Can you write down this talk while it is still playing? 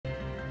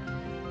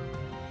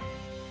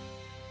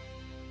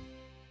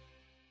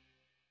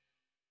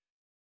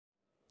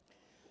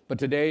But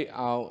today,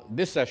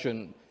 this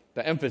session,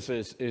 the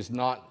emphasis is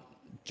not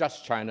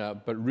just China,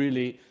 but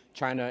really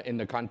China in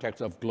the context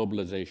of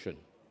globalization.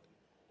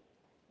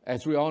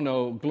 As we all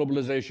know,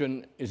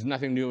 globalization is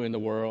nothing new in the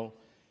world.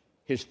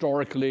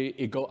 Historically,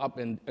 it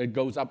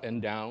goes up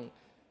and down.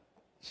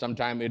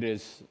 Sometimes it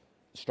is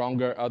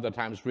stronger, other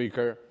times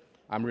weaker.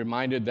 I'm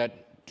reminded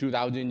that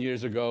 2,000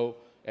 years ago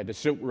at the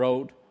Silk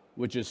Road,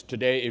 which is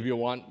today, if you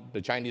want,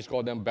 the Chinese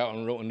call them Belt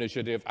and Road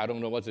Initiative. I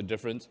don't know what's the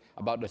difference,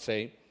 about the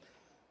same.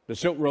 The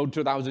Silk Road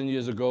 2,000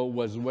 years ago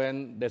was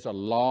when there's a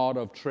lot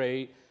of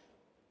trade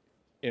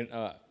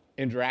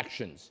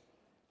interactions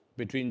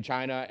between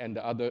China and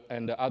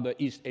the other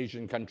East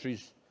Asian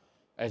countries,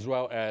 as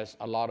well as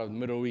a lot of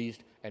Middle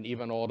East and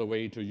even all the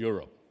way to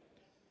Europe.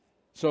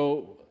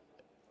 So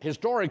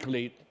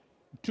historically,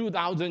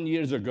 2,000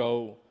 years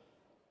ago,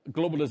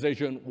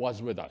 globalization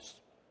was with us.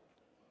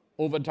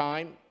 Over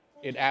time,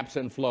 it ebbs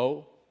and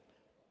flows.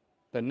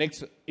 The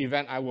next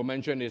event I will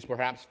mention is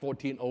perhaps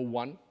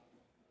 1401.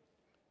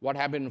 What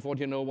happened in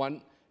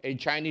 1401? A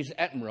Chinese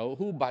admiral,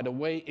 who, by the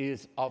way,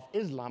 is of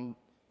Islam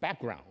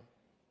background,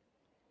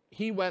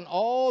 he went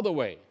all the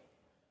way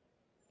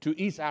to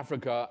East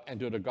Africa and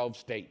to the Gulf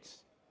states.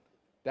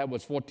 That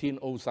was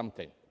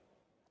 1400-something.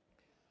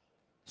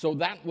 So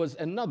that was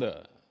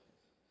another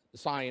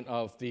sign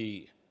of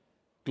the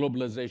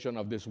globalization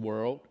of this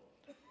world.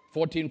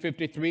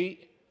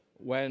 1453,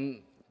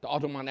 when the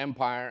Ottoman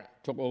Empire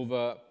took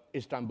over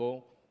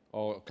Istanbul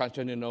or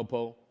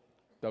Constantinople,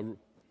 the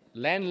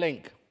land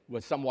link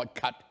was somewhat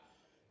cut,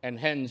 and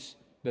hence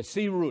the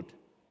sea route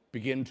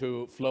began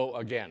to flow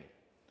again.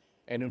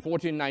 And in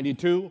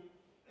 1492,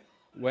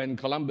 when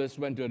Columbus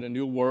went to the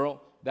New World,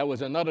 that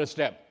was another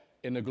step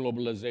in the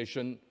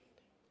globalization,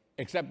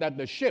 except that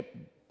the ship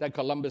that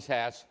Columbus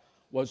has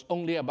was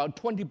only about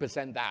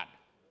 20% that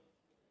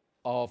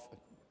of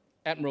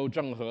Admiral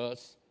Zheng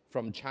He's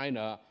from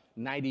China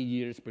 90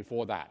 years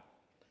before that.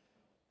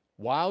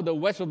 While the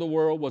rest of the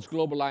world was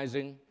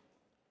globalizing,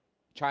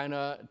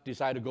 China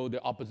decided to go the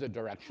opposite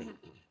direction.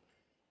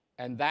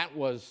 And that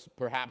was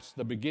perhaps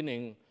the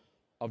beginning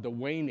of the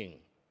waning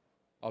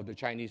of the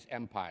Chinese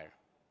empire.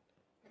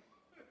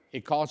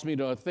 It caused me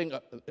to think,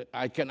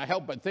 I cannot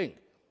help but think,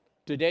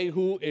 today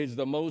who is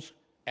the most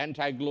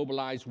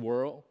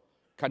anti-globalized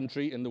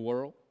country in the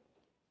world?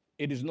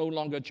 It is no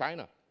longer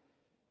China.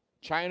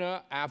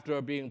 China,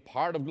 after being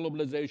part of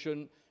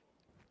globalization,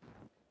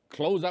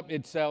 closed up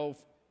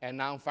itself and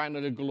now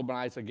finally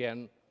globalized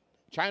again.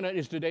 China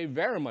is today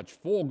very much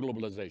for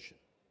globalization.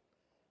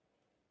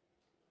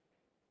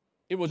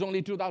 It was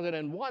only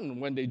 2001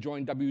 when they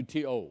joined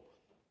WTO.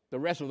 The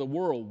rest of the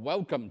world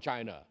welcomed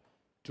China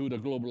to the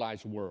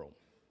globalized world.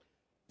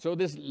 So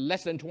this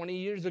less than 20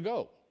 years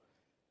ago.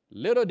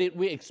 Little did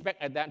we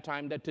expect at that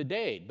time that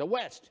today, the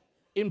West,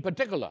 in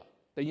particular,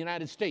 the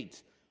United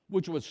States,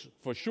 which was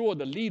for sure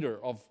the leader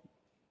of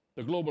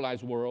the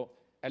globalized world,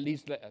 at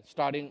least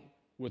starting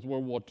with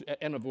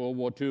end of World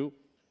War II,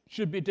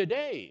 should be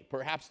today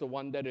perhaps the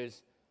one that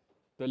is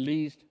the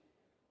least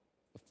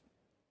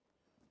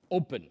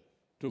open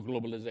to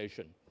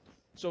globalization.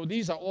 So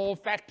these are all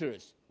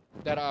factors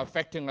that are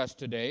affecting us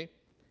today,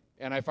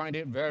 and I find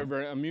it very,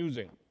 very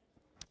amusing.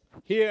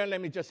 Here, let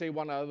me just say two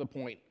other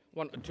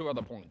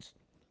points.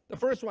 The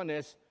first one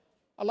is,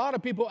 a lot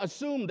of people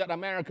assume that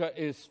America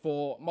is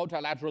for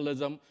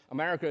multilateralism,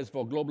 America is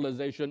for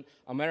globalization,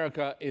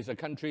 America is a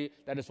country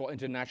that is for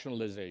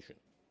internationalization.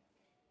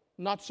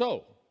 Not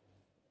so.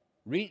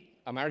 Read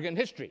American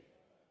history.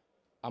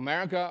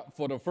 America,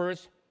 for the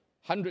first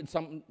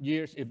 100-some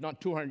years, if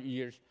not 200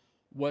 years,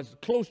 was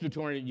close to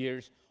 200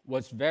 years,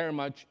 was very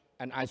much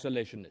an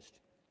isolationist.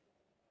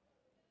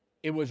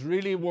 It was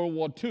really World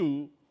War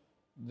II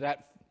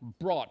that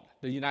brought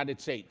the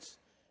United States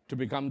to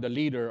become the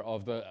leader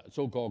of the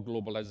so-called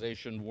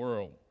globalization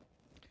world.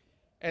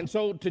 And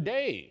so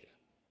today,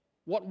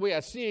 what we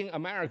are seeing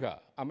America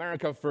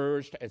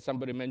first, as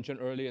somebody mentioned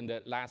earlier in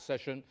the last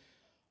session,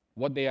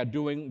 what they are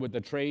doing with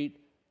the trade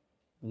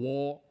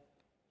war,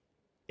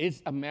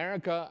 is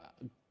America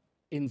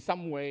in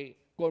some way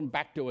going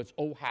back to its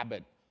old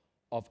habit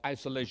of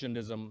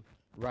isolationism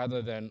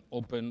rather than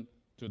open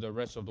to the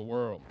rest of the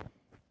world.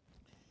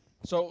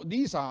 So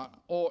these are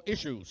all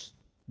issues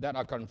that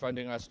are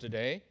confronting us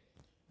today.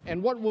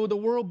 And what will the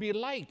world be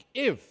like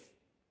if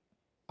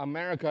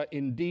America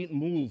indeed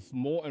moves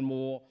more and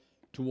more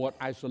toward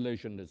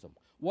isolationism?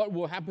 What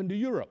will happen to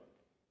Europe?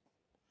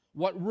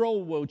 What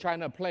role will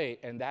China play?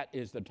 And that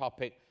is the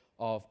topic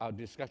of our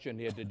discussion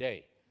here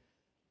today.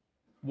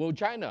 Will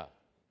China,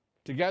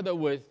 together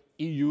with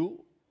EU,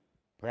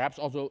 perhaps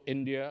also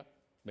India,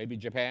 maybe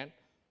Japan,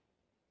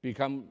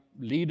 become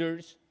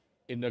leaders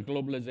in the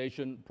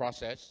globalization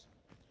process?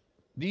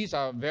 These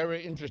are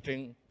very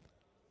interesting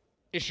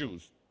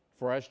issues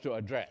for us to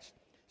address.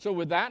 So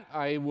with that,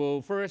 I will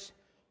first,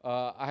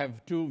 I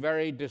have two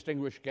very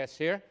distinguished guests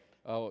here.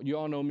 You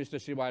all know Mr.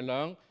 C.Y.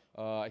 Leung.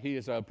 He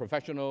is a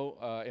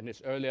professional in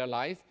his earlier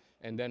life,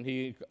 and then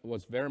he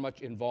was very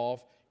much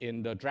involved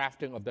in the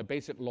drafting of the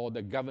basic law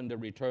that governed the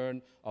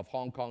return of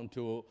Hong Kong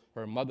to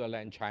her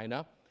motherland,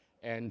 China.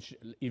 and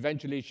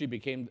eventually he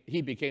became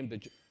the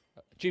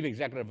chief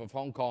executive of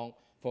Hong Kong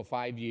for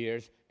 5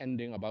 years,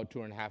 ending about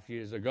 2.5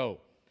 years ago.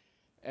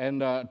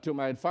 And to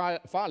my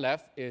far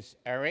left is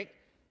Eric.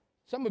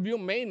 Some of you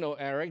may know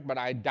Eric, but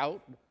I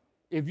doubt.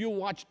 If you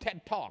watch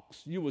TED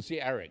Talks, you will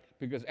see Eric,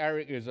 because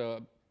Eric is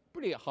a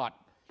pretty hot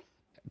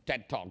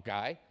TED Talk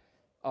guy.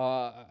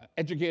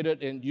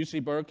 Educated in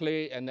UC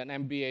Berkeley and then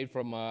MBA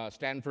from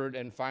Stanford,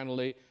 and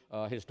finally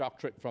his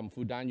doctorate from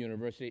Fudan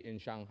University in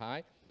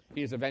Shanghai.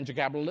 He is a venture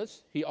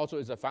capitalist. He also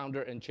is a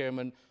founder and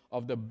chairman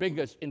of the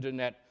biggest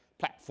internet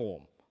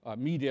platform,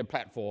 media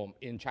platform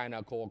in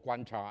China called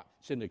Guancha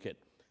Syndicate.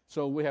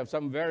 So we have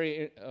some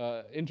very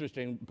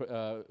interesting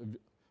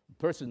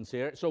persons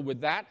here. So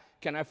with that,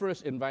 can I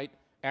first invite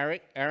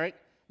Eric? Eric,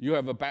 you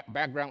have a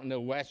background in the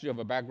West, you have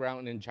a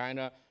background in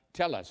China.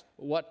 Tell us,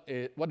 what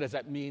does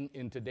that mean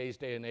in today's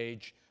day and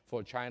age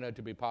for China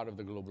to be part of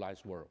the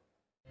globalized world?